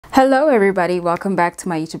Hello everybody, welcome back to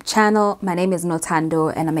my YouTube channel. My name is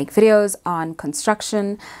Notando and I make videos on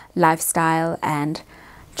construction, lifestyle and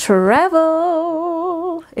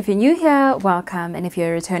travel. If you're new here, welcome, and if you're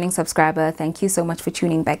a returning subscriber, thank you so much for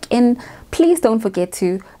tuning back in. Please don't forget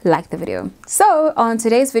to like the video. So on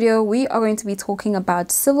today's video, we are going to be talking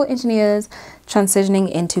about civil engineers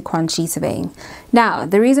transitioning into quantity surveying. Now,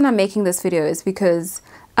 the reason I'm making this video is because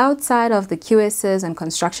outside of the QSs and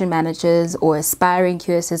construction managers, or aspiring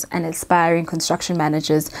QSs and aspiring construction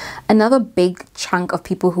managers, another big chunk of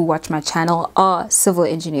people who watch my channel are civil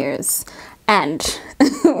engineers. And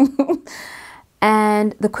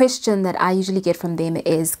and the question that I usually get from them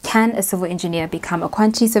is, can a civil engineer become a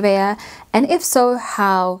quantity surveyor? And if so,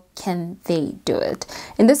 how can they do it?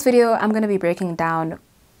 In this video, I'm going to be breaking down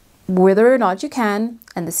whether or not you can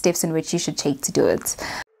and the steps in which you should take to do it.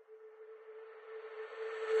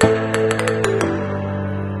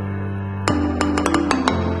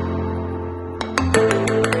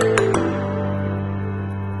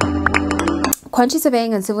 Quantity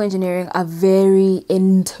surveying and civil engineering are very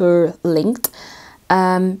interlinked.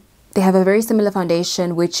 They have a very similar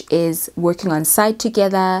foundation, which is working on site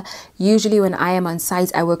together. Usually when I am on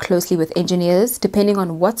site, I work closely with engineers. Depending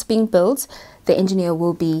on what's being built, the engineer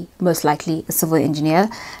will be most likely a civil engineer.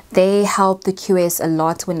 They help the QS a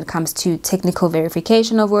lot when it comes to technical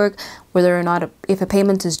verification of work, whether or not if a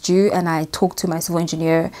payment is due, and I talk to my civil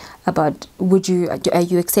engineer about, are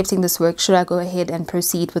you accepting this work? Should I go ahead and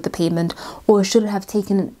proceed with the payment, or should it have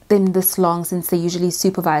taken them this long, since they usually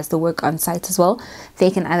supervise the work on site as well?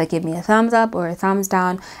 They can either give me a thumbs up or a thumbs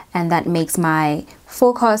down, and that makes my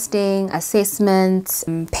forecasting, assessment,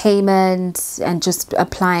 payment, and just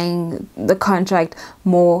applying the contract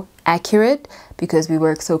more accurate, because we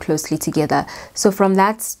work so closely together. So from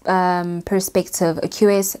that perspective, a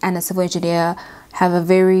QS and a civil engineer have a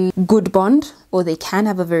very good bond, or they can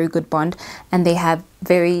have a very good bond, and they have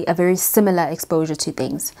a very similar exposure to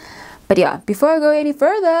things. But yeah, before I go any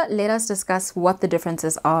further, let us discuss what the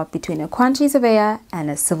differences are between a quantity surveyor and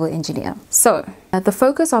a civil engineer. So the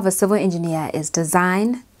focus of a civil engineer is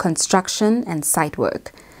design, construction, and site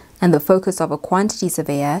work. And the focus of a quantity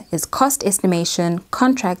surveyor is cost estimation,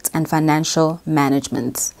 contracts, and financial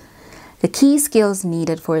management. The key skills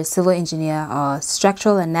needed for a civil engineer are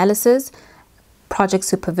structural analysis, project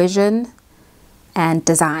supervision, and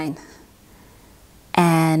design.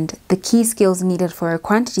 And the key skills needed for a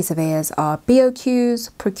quantity surveyors are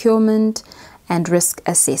BOQs, procurement, and risk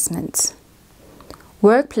assessment.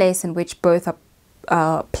 Workplace in which both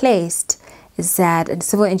are placed is that a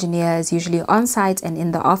civil engineer is usually on site and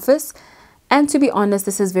in the office. And to be honest,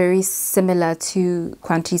 this is very similar to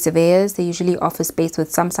quantity surveyors. They're usually office based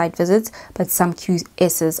with some site visits, but some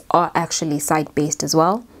QSs are actually site based as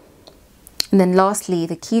well. And then lastly,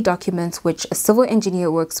 the key documents which a civil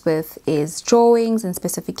engineer works with is drawings and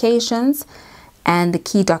specifications. And the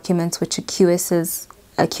key documents which a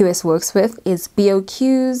QS works with is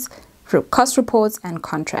BOQs, cost reports, and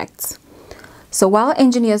contracts. So while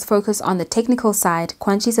engineers focus on the technical side,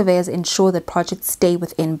 quantity surveyors ensure that projects stay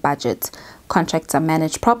within budget, contracts are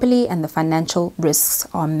managed properly, and the financial risks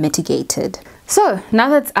are mitigated. So now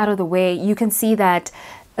that's out of the way, you can see that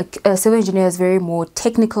a civil engineer is very more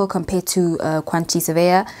technical compared to a quantity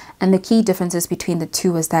surveyor, and the key differences between the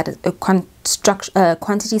two is that a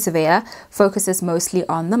quantity surveyor focuses mostly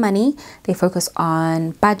on the money. They focus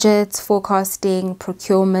on budgets, forecasting,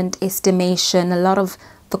 procurement, estimation, a lot of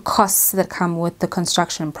the costs that come with the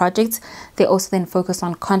construction projects. They also then focus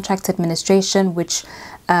on contract administration, which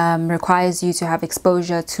requires you to have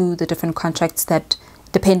exposure to the different contracts that,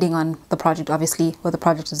 depending on the project, obviously, what the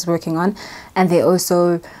project is working on. And they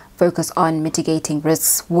also focus on mitigating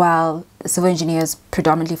risks, while the civil engineers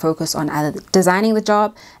predominantly focus on either designing the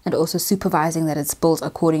job and also supervising that it's built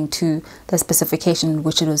according to the specification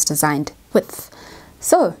which it was designed with.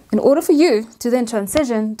 So in order for you to then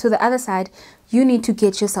transition to the other side, you need to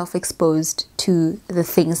get yourself exposed to the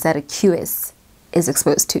things that a QS is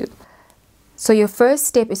exposed to. So your first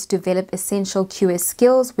step is to develop essential QS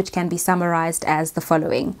skills, which can be summarized as the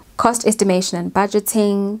following: cost estimation and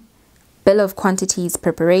budgeting, bill of quantities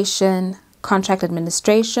preparation, contract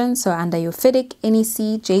administration, so under your FIDIC,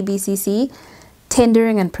 NEC, JBCC,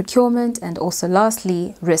 tendering and procurement, and also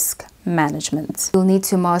lastly, risk management. You'll need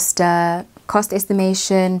to master cost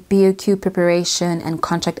estimation, BOQ preparation, and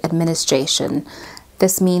contract administration.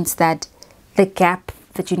 This means that the gap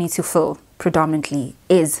that you need to fill predominantly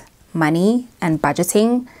is money and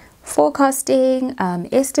budgeting, forecasting,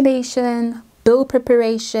 estimation, bill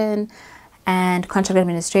preparation, and contract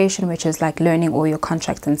administration, which is like learning all your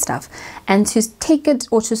contracts and stuff. And to take it,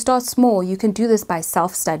 or to start small, you can do this by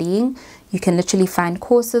self-studying. You can literally find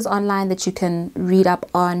courses online that you can read up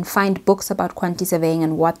on, find books about quantity surveying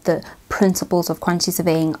and what the principles of quantity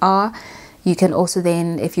surveying are. You can also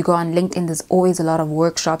then, if you go on LinkedIn, there's always a lot of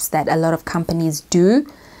workshops that a lot of companies do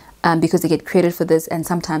because they get credit for this, and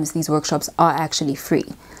sometimes these workshops are actually free.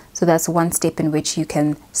 So that's one step in which you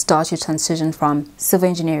can start your transition from civil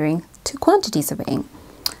engineering to quantity surveying.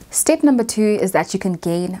 Step number 2 is that you can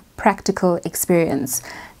gain practical experience.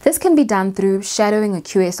 This can be done through shadowing a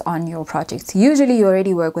QS on your projects. Usually you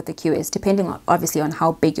already work with a QS, depending on, obviously, on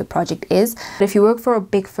how big your project is. But if you work for a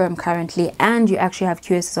big firm currently and you actually have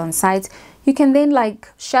QSs on site, you can then like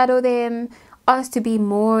shadow them, ask to be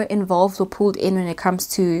more involved or pulled in when it comes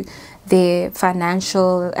to their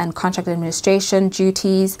financial and contract administration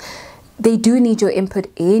duties. They do need your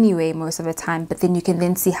input anyway most of the time, but then you can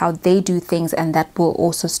then see how they do things, and that will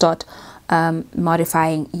also start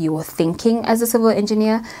modifying your thinking as a civil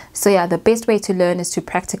engineer. So yeah, the best way to learn is to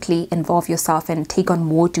practically involve yourself and take on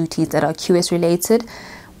more duties that are QS related.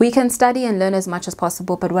 We can study and learn as much as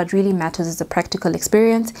possible, but what really matters is the practical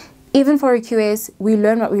experience. Even for a QS, we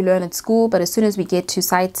learn what we learn at school, but as soon as we get to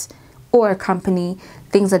sites or a company,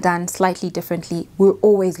 things are done slightly differently. We're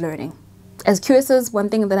always learning. As QSs, one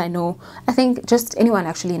thing that I know, I think just anyone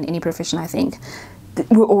actually in any profession, I think,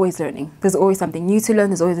 we're always learning. There's always something new to learn.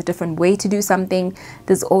 There's always a different way to do something.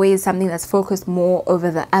 There's always something that's focused more over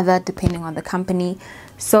the other, depending on the company.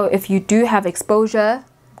 So if you do have exposure,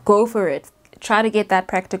 go for it. Try to get that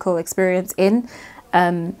practical experience in.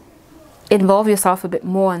 Involve yourself a bit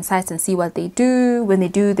more on sites and see what they do. When they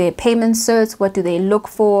do their payment certs, what do they look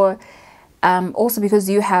for? Also, because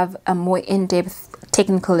you have a more in-depth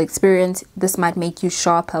technical experience, this might make you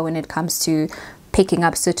sharper when it comes to picking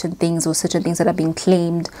up certain things, or certain things that are being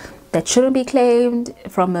claimed that shouldn't be claimed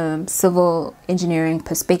from a civil engineering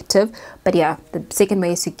perspective. But yeah, the second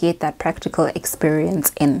way is to get that practical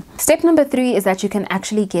experience in. Step number 3 is that you can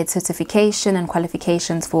actually get certification and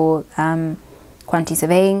qualifications for quantity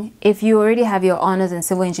surveying. If you already have your honors in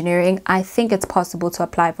civil engineering, I think it's possible to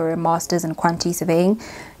apply for a master's in quantity surveying.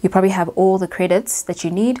 You probably have all the credits that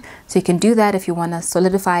you need, so you can do that if you want to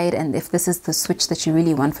solidify it, and if this is the switch that you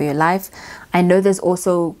really want for your life. I know there's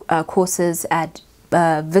also courses at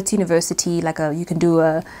Wits University, like you can do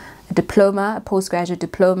a diploma, a postgraduate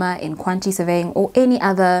diploma in quantity surveying, or any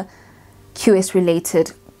other QS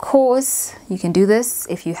related course. You can do this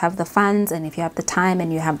if you have the funds and if you have the time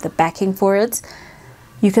and you have the backing for it.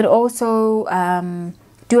 You could also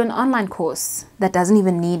do an online course that doesn't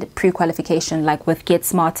even need pre-qualification, like with Get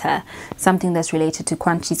Smarter, something that's related to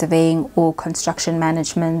quantity surveying or construction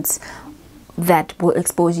management, that will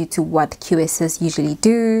expose you to what QSs usually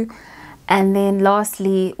do. And then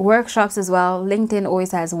lastly, workshops as well. LinkedIn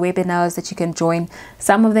always has webinars that you can join.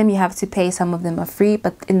 Some of them you have to pay, some of them are free,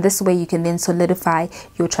 but in this way you can then solidify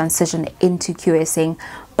your transition into QSing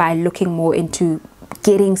by looking more into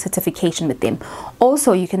getting certification with them.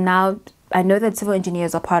 Also, you can now, I know that civil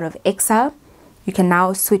engineers are part of EXA. You can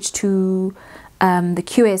now switch to the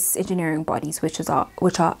QS engineering bodies, which are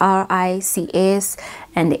RICS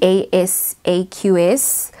and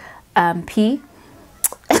ASAQS P.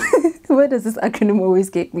 Where does this acronym always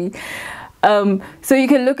get me? So you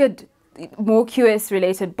can look at more QS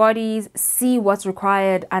related bodies, see what's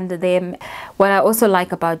required under them. What I also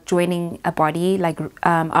like about joining a body like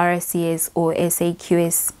RICS or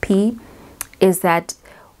SAQSP is that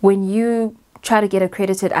when you try to get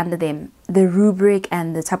accredited under them, the rubric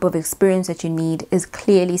and the type of experience that you need is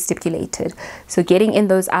clearly stipulated. So getting in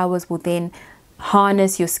those hours will then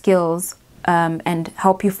harness your skills and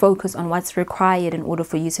help you focus on what's required in order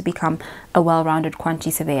for you to become a well-rounded quantity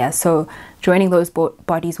surveyor. So joining those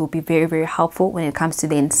bodies will be very, very helpful when it comes to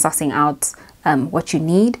then sussing out what you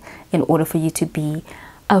need in order for you to be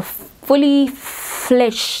a fully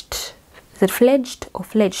fledged, is it fledged or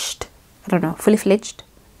fledged? I don't know, fully fledged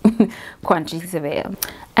quantity surveyor.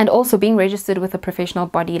 And also being registered with a professional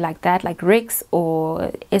body like that, like RICS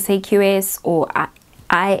or SAQS or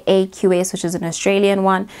IAQS, which is an Australian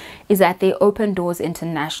one, is that they open doors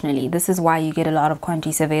internationally. This is why you get a lot of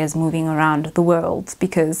quantity surveyors moving around the world,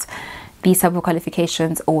 because these type of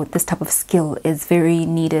qualifications or this type of skill is very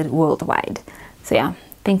needed worldwide. So yeah,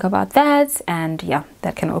 think about that, and yeah,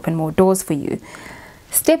 that can open more doors for you.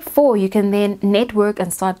 Step 4, you can then network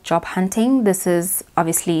and start job hunting. This is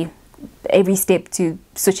obviously every step to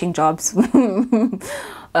switching jobs when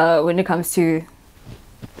it comes to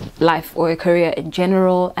life or a career in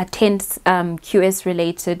general. Attend QS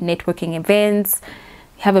related networking events,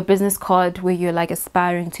 have a business card where you're like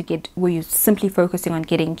aspiring to get, where you're simply focusing on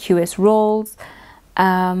getting QS roles.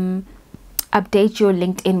 Update your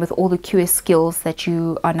LinkedIn with all the QS skills that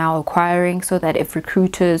you are now acquiring, so that if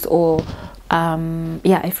recruiters or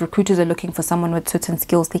if recruiters are looking for someone with certain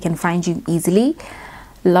skills, they can find you easily.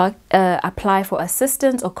 Apply for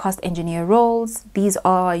assistant or cost engineer roles. These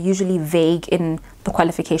are usually vague in the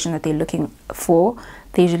qualification that they're looking for.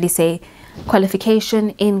 They usually say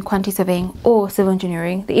qualification in quantity surveying or civil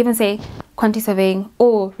engineering. They even say quantity surveying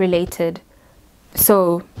or related.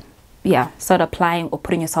 So yeah, start applying or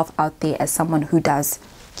putting yourself out there as someone who does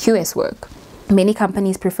QS work. Many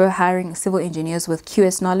companies prefer hiring civil engineers with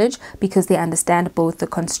QS knowledge because they understand both the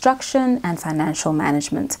construction and financial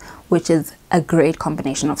management, which is a great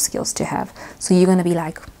combination of skills to have. So you're going to be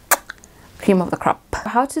like cream of the crop.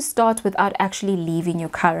 How to start without actually leaving your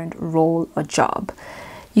current role or job.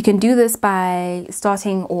 You can do this by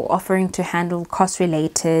starting or offering to handle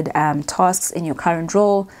cost-related tasks in your current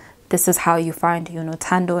role. This is how you find,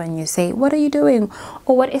 Tando, and you say, what are you doing?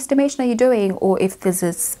 Or what estimation are you doing? Or if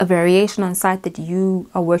there's a variation on site that you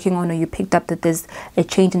are working on, or you picked up that there's a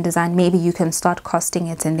change in design, maybe you can start costing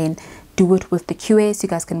it and then do it with the QS. You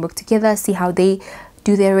guys can work together, see how they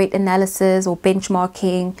do their rate analysis or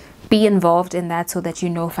benchmarking. Be involved in that so that you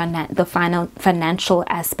know the final financial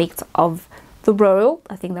aspects of the role.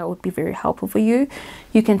 I think that would be very helpful for you.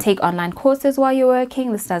 You can take online courses while you're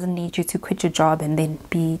working. This doesn't need you to quit your job and then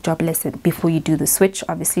be jobless before you do the switch,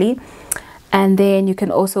 obviously. And then you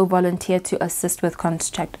can also volunteer to assist with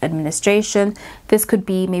contract administration. This could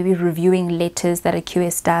be maybe reviewing letters that a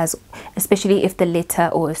QS does, especially if the letter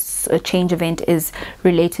or a change event is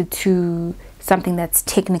related to something that's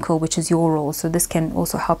technical, which is your role. So this can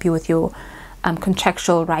also help you with your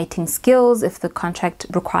contractual writing skills if the contract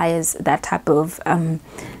requires that type of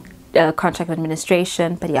contract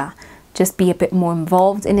administration. But yeah, just be a bit more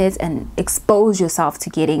involved in it and expose yourself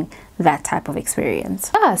to getting that type of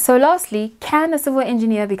experience. So lastly, can a civil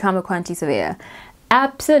engineer become a quantity surveyor?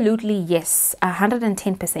 Absolutely yes,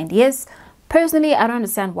 110% yes. Personally, I don't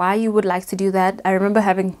understand why you would like to do that. I remember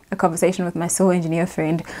having a conversation with my civil engineer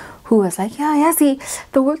friend who was like, yeah, see,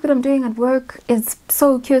 the work that I'm doing at work is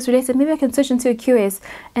so QS related. Maybe I can switch into a QS.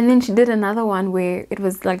 And then she did another one where it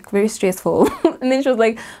was like very stressful. And then she was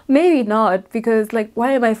like, maybe not, because like,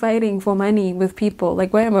 why am I fighting for money with people?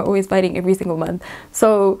 Like, why am I always fighting every single month?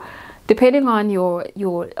 So depending on your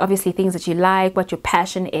obviously things that you like, what your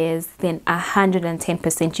passion is, then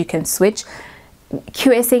 110% you can switch.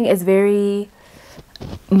 QSing is very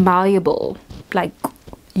malleable. Like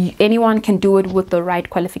anyone can do it with the right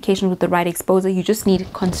qualification, with the right exposure. You just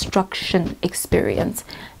need construction experience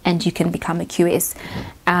and you can become a QS.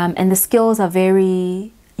 And the skills are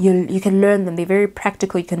very, you can learn them. They're very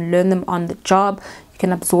practical. You can learn them on the job. You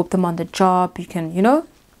can absorb them on the job. You can,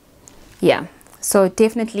 yeah. So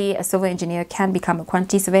definitely a civil engineer can become a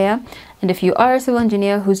quantity surveyor. And if you are a civil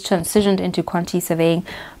engineer who's transitioned into quantity surveying,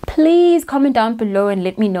 please comment down below and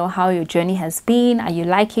let me know how your journey has been. Are you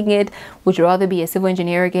liking it? Would you rather be a civil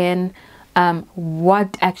engineer again?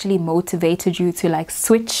 What actually motivated you to like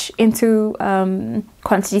switch into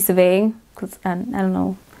quantity surveying? Because I don't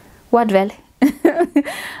know. What well?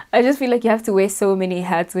 I just feel like you have to wear so many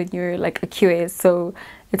hats when you're like a QS. So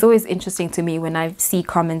it's always interesting to me when I see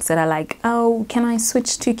comments that are like, oh, can I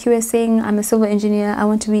switch to QSing? I'm a civil engineer. I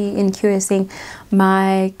want to be in QSing.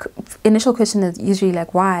 My initial question is usually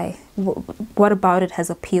like, why? What about it has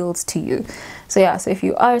appealed to you? So yeah, so if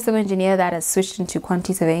you are a civil engineer that has switched into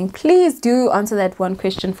quantity surveying, please do answer that one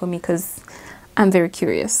question for me because I'm very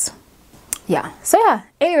curious. Yeah, so yeah,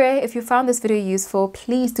 anyway, if you found this video useful,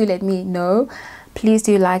 please do let me know. Please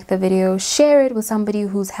do like the video, share it with somebody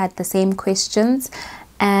who's had the same questions.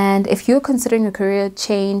 And if you're considering a career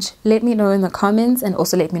change, let me know in the comments and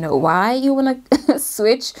also let me know why you want to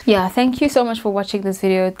switch. Yeah, thank you so much for watching this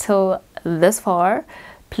video till this far.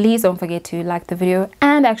 Please don't forget to like the video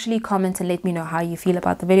and actually comment and let me know how you feel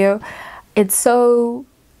about the video. It's so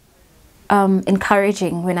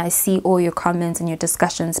encouraging when I see all your comments and your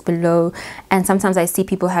discussions below, and sometimes I see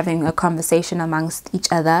people having a conversation amongst each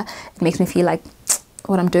other. It makes me feel like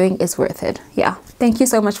what I'm doing is worth it. Yeah, thank you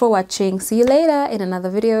so much for watching. See you later in another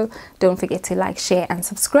video. Don't forget to like, share and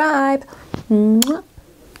subscribe. Mwah.